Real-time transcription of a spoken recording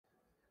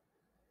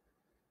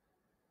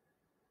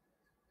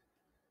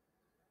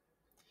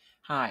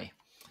Hi,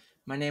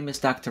 my name is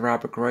Dr.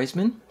 Robert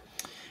Groysman,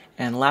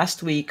 and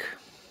last week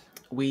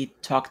we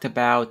talked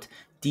about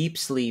deep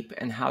sleep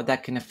and how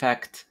that can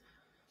affect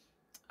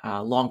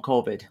long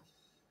COVID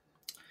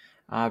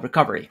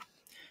recovery.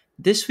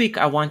 This week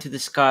I want to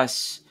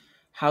discuss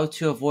how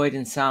to avoid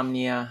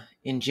insomnia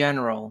in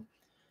general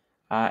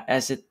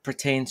as it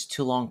pertains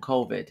to long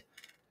COVID.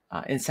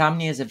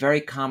 Insomnia is a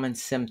very common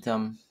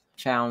symptom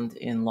found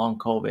in long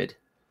COVID.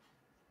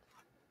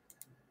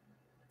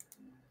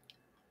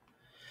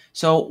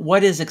 So,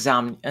 what is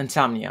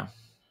insomnia?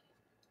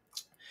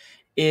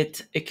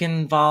 It can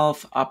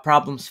involve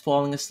problems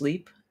falling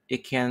asleep.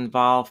 It can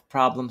involve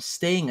problems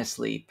staying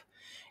asleep,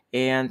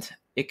 and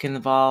it can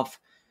involve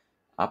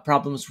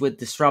problems with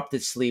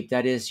disrupted sleep.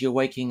 That is, you're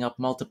waking up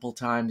multiple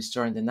times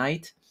during the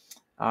night,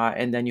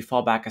 and then you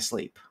fall back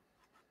asleep.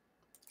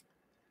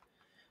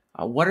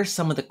 What are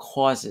some of the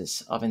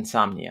causes of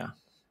insomnia?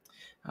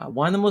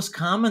 One of the most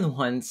common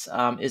ones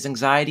is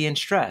anxiety and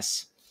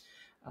stress.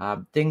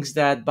 Things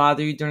that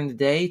bother you during the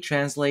day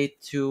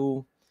translate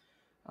to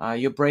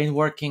your brain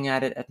working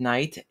at it at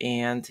night,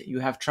 and you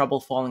have trouble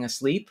falling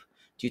asleep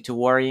due to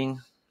worrying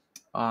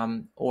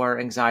or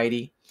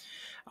anxiety.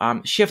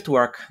 Shift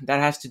work, that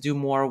has to do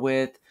more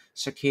with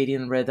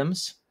circadian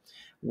rhythms,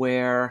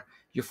 where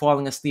you're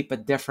falling asleep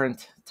at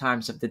different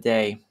times of the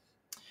day.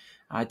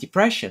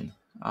 Depression,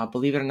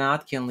 believe it or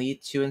not, can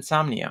lead to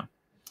insomnia,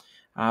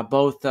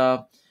 both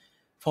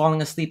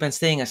falling asleep and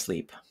staying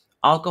asleep.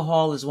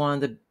 Alcohol is one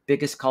of the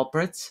biggest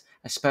culprits,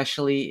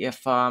 especially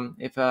if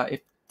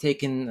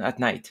taken at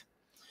night.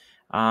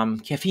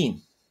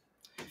 Caffeine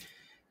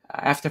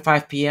after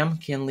 5 p.m.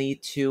 can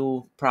lead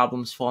to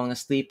problems falling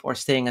asleep or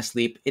staying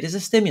asleep. It is a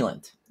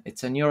stimulant.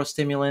 It's a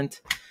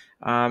neurostimulant.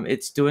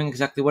 It's doing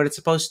exactly what it's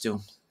supposed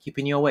to,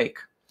 keeping you awake.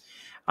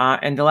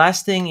 And the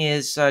last thing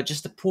is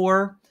just a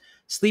poor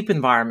sleep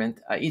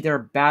environment, either a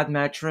bad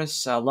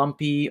mattress, a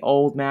lumpy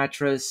old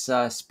mattress,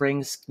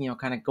 springs,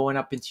 kind of going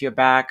up into your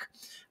back,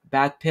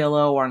 bad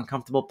pillow or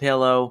uncomfortable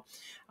pillow,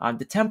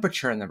 the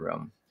temperature in the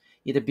room,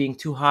 either being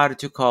too hot or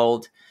too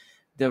cold,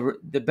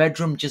 the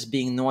bedroom just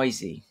being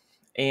noisy,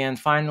 and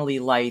finally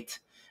light.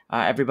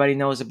 Everybody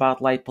knows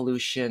about light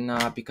pollution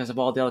because of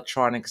all the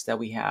electronics that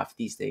we have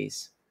these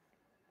days.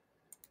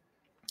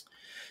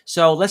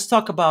 So let's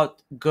talk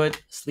about good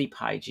sleep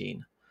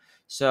hygiene.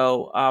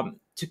 So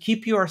to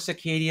keep your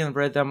circadian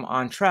rhythm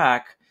on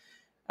track,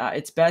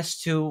 it's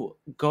best to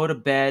go to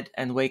bed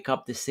and wake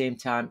up the same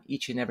time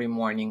each and every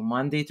morning,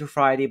 Monday through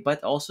Friday,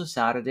 but also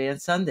Saturday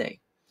and Sunday.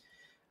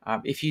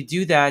 If you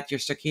do that, your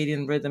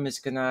circadian rhythm is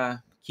going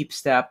to keep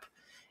step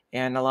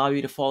and allow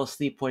you to fall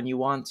asleep when you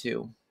want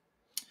to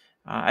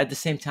at the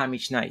same time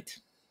each night.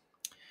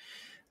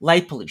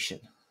 Light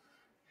pollution.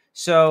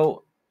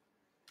 So,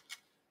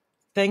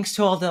 thanks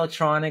to all the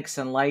electronics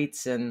and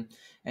lights and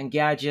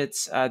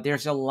gadgets,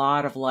 there's a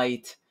lot of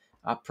light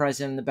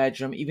present in the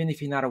bedroom, even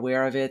if you're not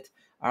aware of it.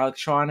 Our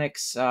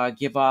electronics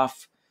give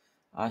off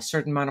a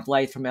certain amount of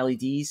light from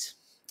LEDs.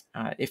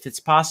 If it's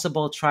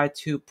possible, try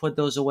to put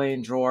those away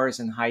in drawers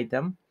and hide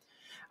them.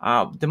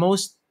 The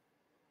most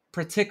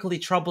particularly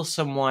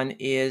troublesome one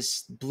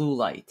is blue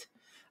light,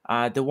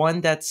 the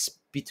one that's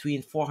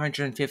between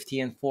 450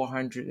 and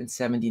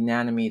 470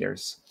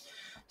 nanometers.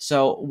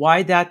 So,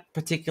 why that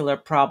particular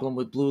problem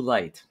with blue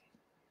light?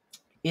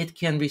 It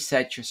can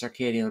reset your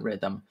circadian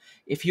rhythm.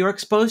 If you're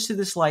exposed to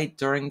this light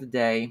during the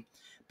day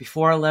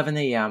before 11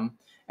 a.m.,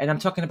 and I'm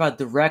talking about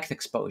direct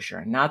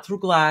exposure, not through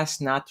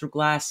glass, not through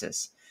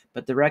glasses,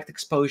 but direct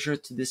exposure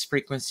to this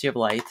frequency of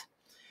light,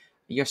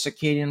 your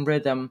circadian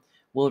rhythm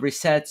will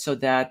reset so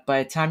that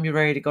by the time you're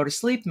ready to go to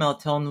sleep,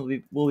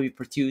 melatonin will be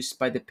produced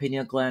by the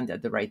pineal gland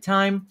at the right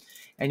time,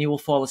 and you will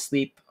fall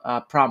asleep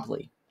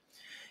promptly.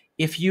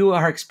 If you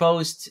are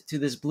exposed to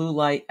this blue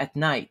light at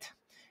night,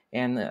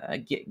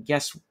 and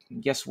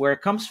guess where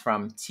it comes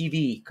from?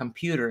 TV,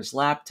 computers,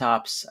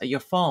 laptops,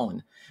 your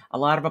phone. A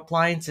lot of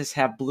appliances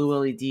have blue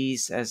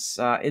LEDs as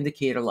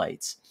indicator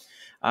lights.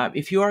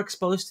 If you are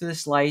exposed to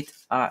this light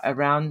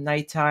around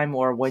nighttime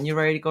or when you're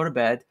ready to go to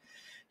bed,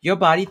 your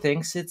body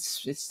thinks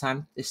it's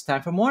time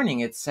for morning.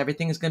 It's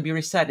everything is going to be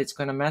reset. It's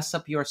going to mess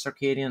up your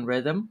circadian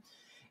rhythm,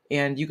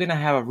 and you're going to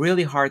have a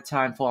really hard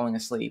time falling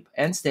asleep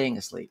and staying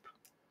asleep.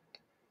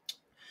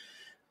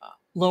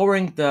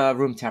 Lowering the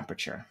room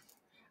temperature.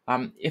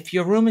 If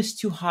your room is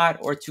too hot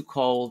or too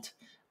cold,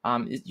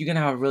 you're going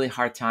to have a really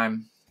hard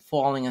time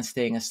falling and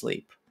staying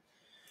asleep.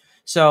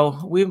 So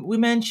we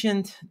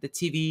mentioned the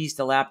TVs,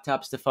 the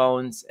laptops, the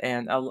phones,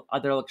 and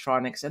other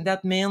electronics, and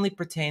that mainly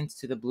pertains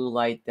to the blue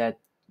light that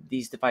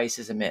these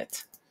devices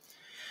emit.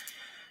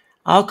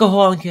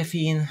 Alcohol and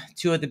caffeine,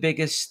 two of the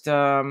biggest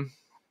troublemakers,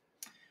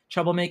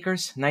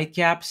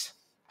 nightcaps.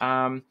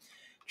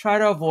 Try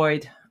to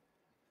avoid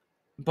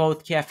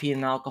both caffeine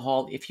and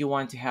alcohol if you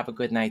want to have a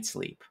good night's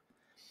sleep.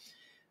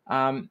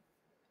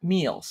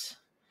 Meals.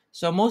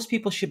 So most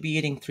people should be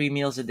eating 3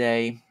 meals a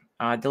day.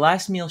 The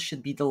last meal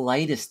should be the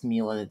lightest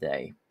meal of the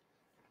day.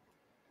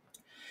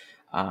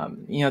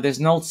 There's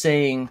an old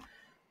saying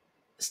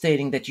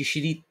stating that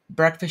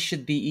breakfast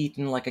should be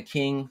eaten like a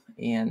king,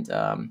 and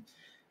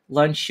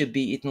lunch should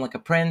be eaten like a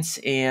prince,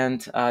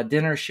 and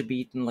dinner should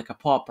be eaten like a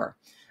pauper.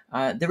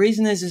 The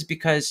reason is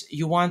because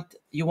you want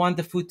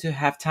the food to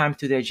have time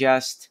to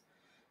digest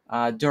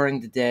during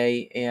the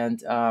day,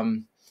 and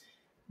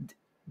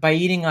by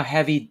eating a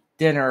heavy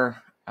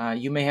dinner,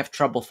 you may have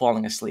trouble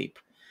falling asleep.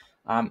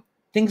 Um,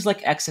 Things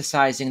like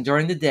exercising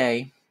during the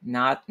day,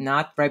 not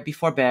right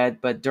before bed,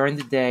 but during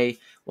the day,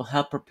 will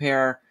help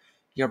prepare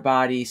your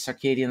body's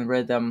circadian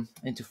rhythm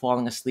into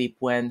falling asleep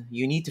when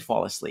you need to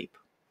fall asleep.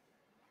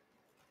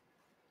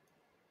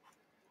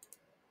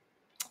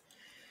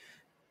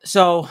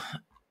 So,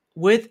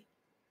 with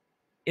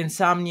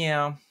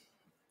insomnia,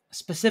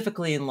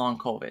 specifically in long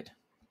COVID,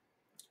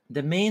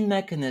 the main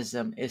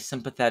mechanism is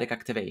sympathetic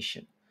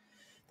activation.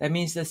 That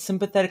means the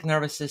sympathetic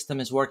nervous system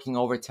is working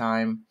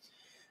overtime.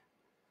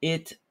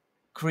 It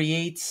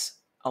creates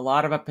a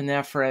lot of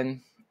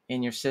epinephrine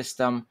in your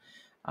system.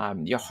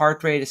 Your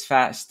heart rate is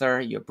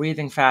faster, you're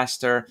breathing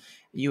faster,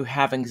 you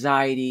have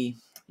anxiety,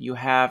 you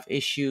have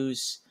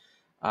issues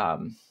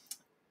um,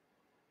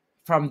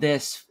 from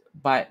this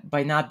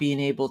by not being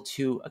able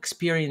to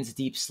experience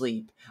deep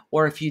sleep.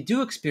 Or if you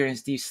do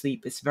experience deep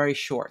sleep, it's very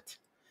short.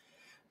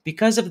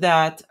 Because of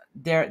that,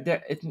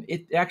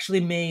 it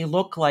actually may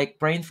look like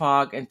brain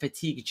fog and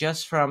fatigue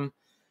just from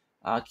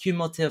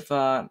cumulative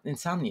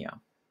insomnia.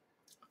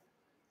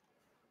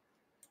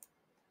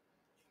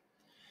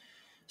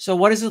 So,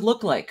 what does it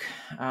look like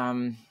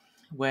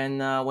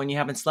when you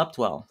haven't slept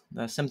well?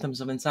 The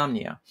symptoms of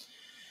insomnia.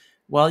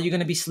 Well, you're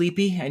going to be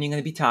sleepy and you're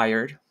going to be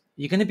tired.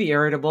 You're going to be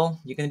irritable.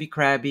 You're going to be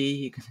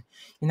crabby.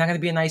 You're not going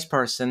to be a nice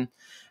person.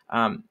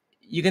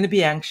 You're going to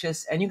be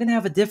anxious, and you're going to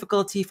have a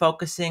difficulty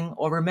focusing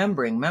or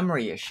remembering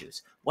memory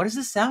issues. What does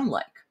this sound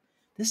like?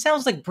 This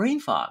sounds like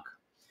brain fog.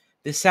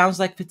 This sounds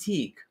like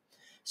fatigue.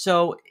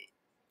 So,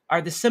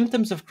 are the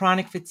symptoms of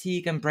chronic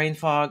fatigue and brain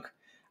fog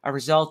a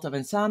result of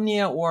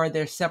insomnia, or are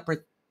they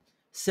separate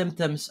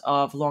symptoms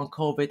of long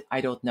COVID?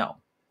 I don't know.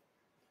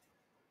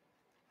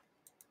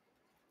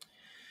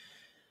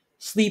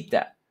 Sleep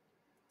debt.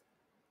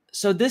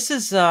 So this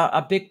is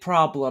a big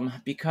problem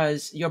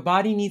because your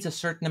body needs a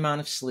certain amount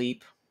of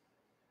sleep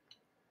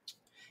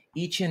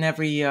each and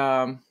every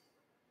day,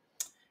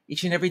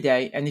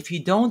 and if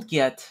you don't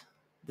get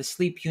the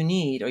sleep you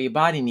need or your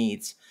body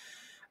needs,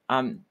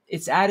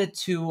 it's added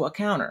to a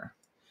counter.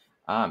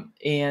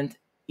 And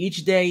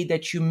each day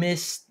that you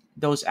miss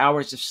those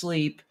hours of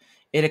sleep,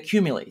 it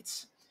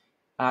accumulates.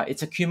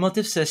 It's a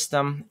cumulative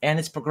system and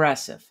it's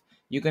progressive.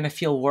 You're going to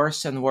feel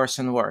worse and worse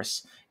and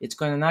worse. It's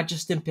going to not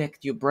just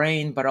impact your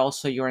brain, but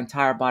also your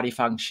entire body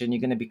function.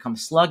 You're going to become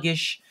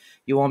sluggish.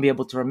 You won't be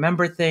able to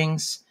remember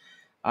things.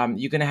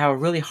 You're going to have a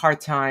really hard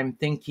time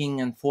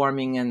thinking and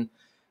forming and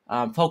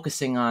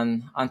focusing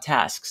on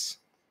tasks.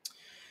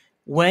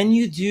 When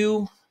you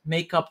do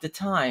make up the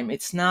time,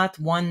 it's not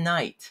one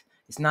night,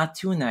 it's not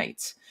 2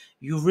 nights.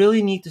 You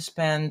really need to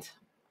spend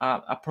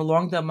a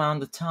prolonged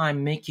amount of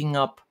time making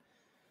up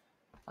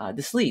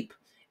the sleep.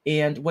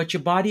 And what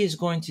your body is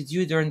going to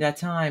do during that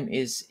time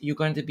is you're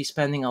going to be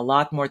spending a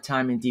lot more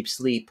time in deep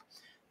sleep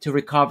to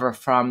recover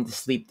from the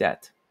sleep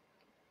debt.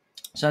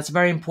 So that's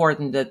very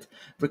important that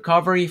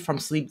recovery from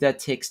sleep debt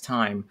takes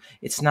time.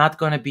 It's not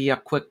going to be a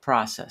quick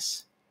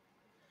process.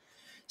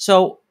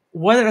 So,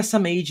 what are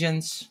some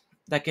agents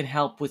that can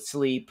help with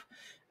sleep?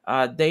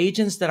 The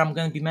agents that I'm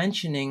going to be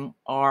mentioning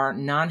are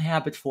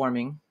non-habit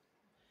forming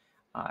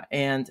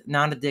and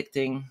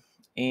non-addicting,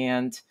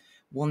 and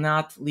will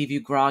not leave you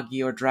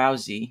groggy or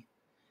drowsy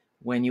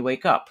when you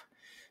wake up.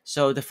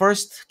 So the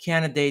first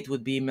candidate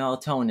would be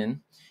melatonin.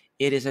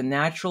 It is a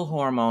natural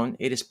hormone.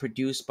 It is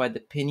produced by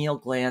the pineal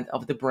gland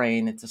of the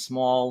brain. It's a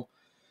small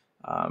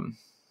um,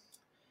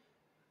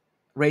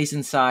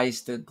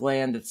 raisin-sized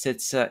gland that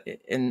sits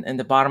in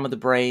the bottom of the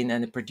brain,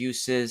 and it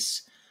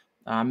produces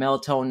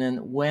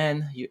melatonin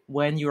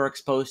when you are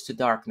exposed to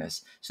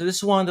darkness. So this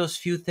is one of those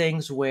few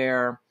things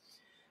where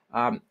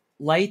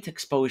light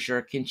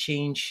exposure can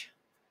change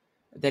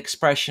the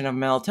expression of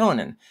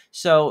melatonin.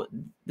 So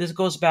this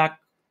goes back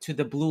to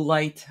the blue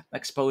light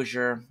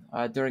exposure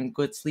during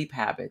good sleep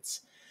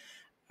habits.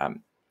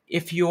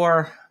 If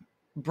your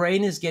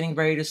brain is getting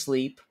ready to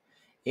sleep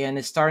and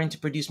is starting to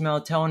produce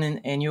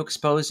melatonin, and you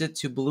expose it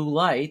to blue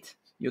light,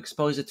 you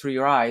expose it through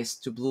your eyes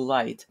to blue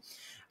light,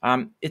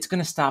 it's going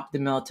to stop the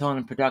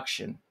melatonin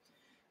production,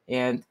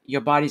 and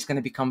your body's going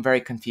to become very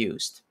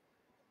confused.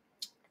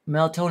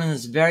 Melatonin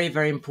is very,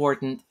 very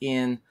important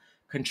in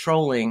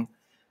controlling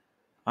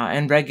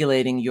and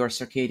regulating your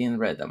circadian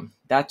rhythm.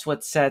 That's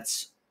what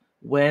sets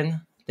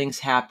when things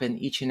happen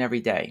each and every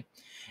day.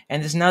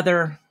 And there's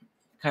another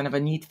kind of a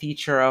neat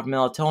feature of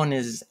melatonin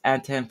is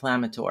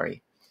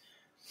anti-inflammatory.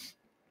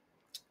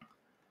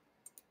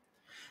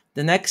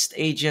 The next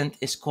agent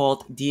is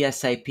called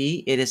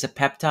DSIP. It is a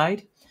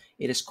peptide.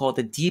 It is called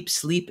the deep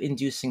sleep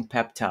inducing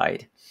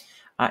peptide.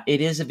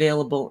 It is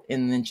available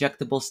in an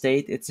injectable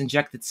state. It's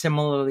injected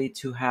similarly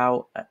to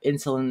how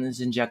insulin is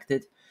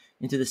injected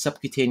into the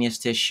subcutaneous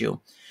tissue.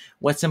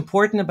 What's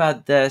important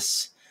about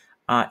this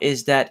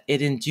is that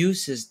it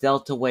induces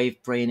delta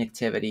wave brain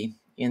activity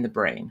in the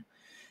brain.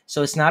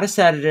 So it's not a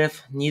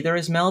sedative, neither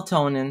is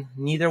melatonin,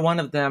 neither one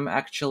of them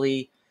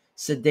actually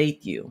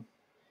sedate you.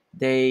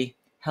 They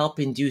help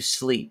induce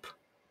sleep.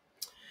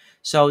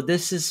 So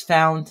this is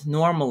found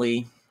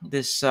normally,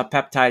 this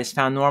peptide is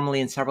found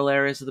normally in several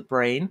areas of the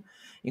brain,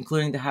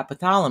 including the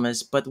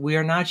hypothalamus, but we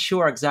are not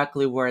sure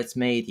exactly where it's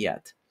made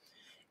yet.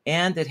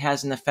 And it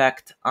has an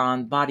effect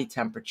on body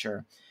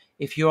temperature.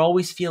 If you're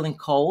always feeling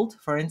cold,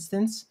 for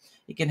instance,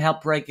 it can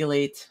help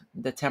regulate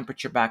the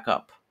temperature back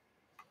up.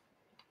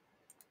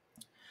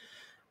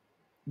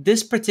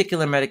 This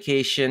particular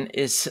medication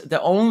is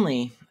the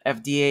only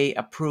FDA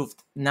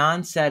approved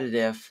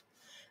non-sedative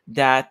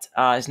that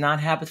is not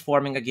habit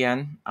forming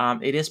again.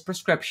 It is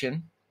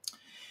prescription,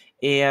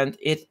 and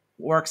it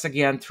works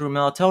again through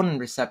melatonin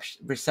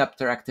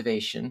receptor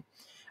activation.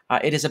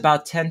 It is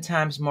about 10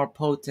 times more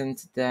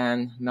potent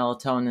than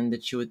melatonin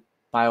that you would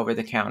buy over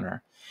the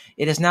counter.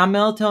 It is not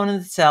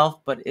melatonin itself,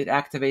 but it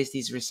activates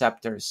these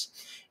receptors.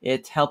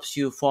 It helps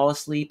you fall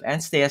asleep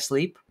and stay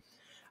asleep,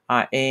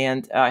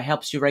 and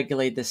helps you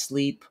regulate the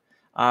sleep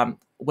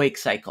wake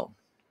cycle.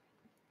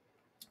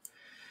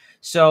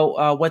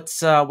 So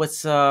what's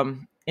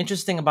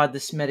interesting about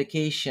this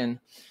medication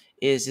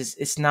is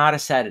it's not a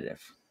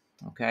sedative.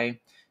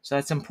 Okay, so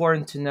it's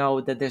important to know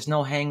that there's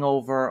no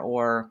hangover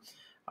or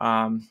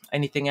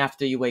anything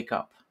after you wake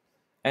up,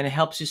 and it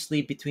helps you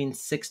sleep between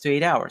 6 to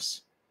 8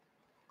 hours.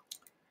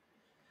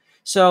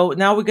 So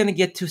now we're going to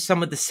get to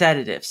some of the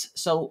sedatives.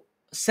 So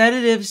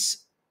sedatives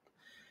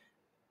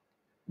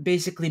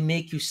basically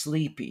make you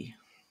sleepy.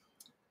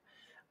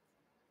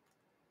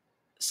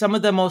 Some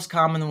of the most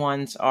common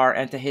ones are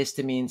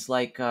antihistamines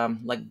like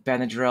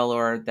Benadryl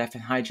or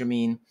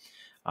diphenhydramine.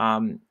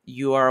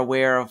 You are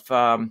aware of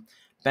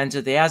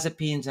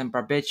benzodiazepines and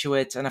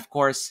barbiturates, and of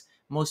course,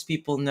 most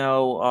people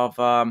know of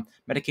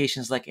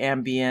medications like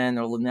Ambien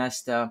or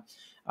Lunesta.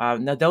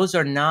 Now, those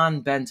are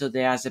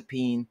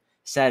non-benzodiazepine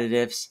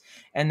sedatives,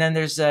 and then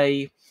there's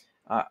a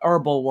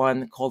herbal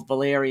one called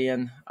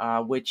valerian,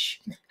 which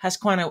has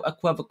kind of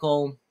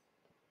equivocal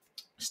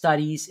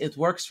studies. It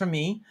works for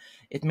me.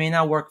 It may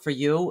not work for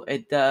you.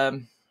 It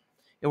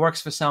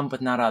works for some,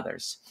 but not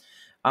others.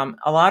 A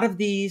lot of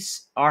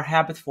these are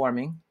habit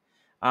forming.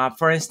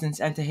 For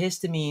instance,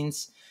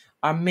 antihistamines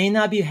may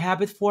not be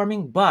habit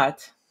forming,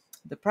 but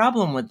the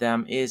problem with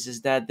them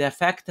is that the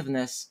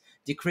effectiveness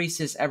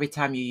decreases every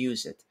time you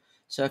use it.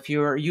 So if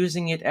you're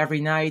using it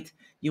every night,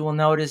 you will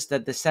notice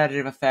that the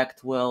sedative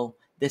effect will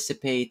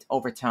dissipate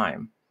over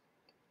time.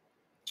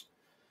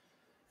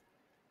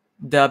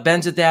 The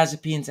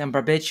benzodiazepines and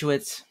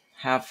barbiturates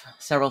have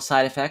several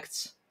side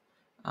effects,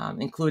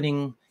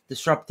 including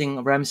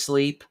disrupting REM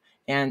sleep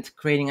and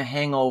creating a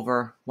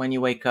hangover when you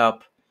wake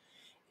up.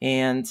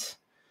 And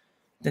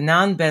the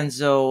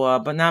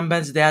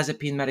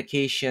non-benzodiazepine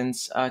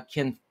medications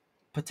can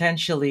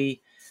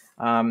potentially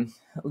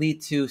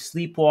lead to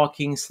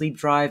sleepwalking, sleep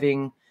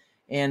driving,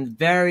 and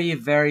very,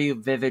 very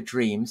vivid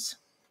dreams.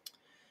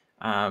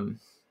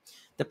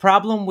 The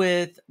problem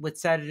with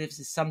sedatives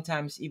is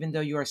sometimes, even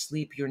though you're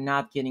asleep, you're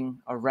not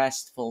getting a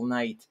restful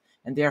night,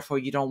 and therefore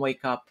you don't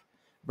wake up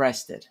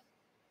rested.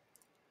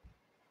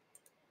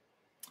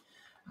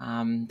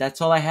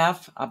 That's all I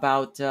have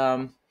about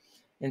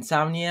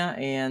insomnia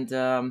and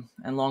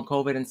long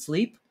COVID and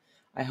sleep.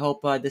 I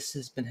hope this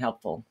has been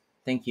helpful.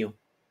 Thank you.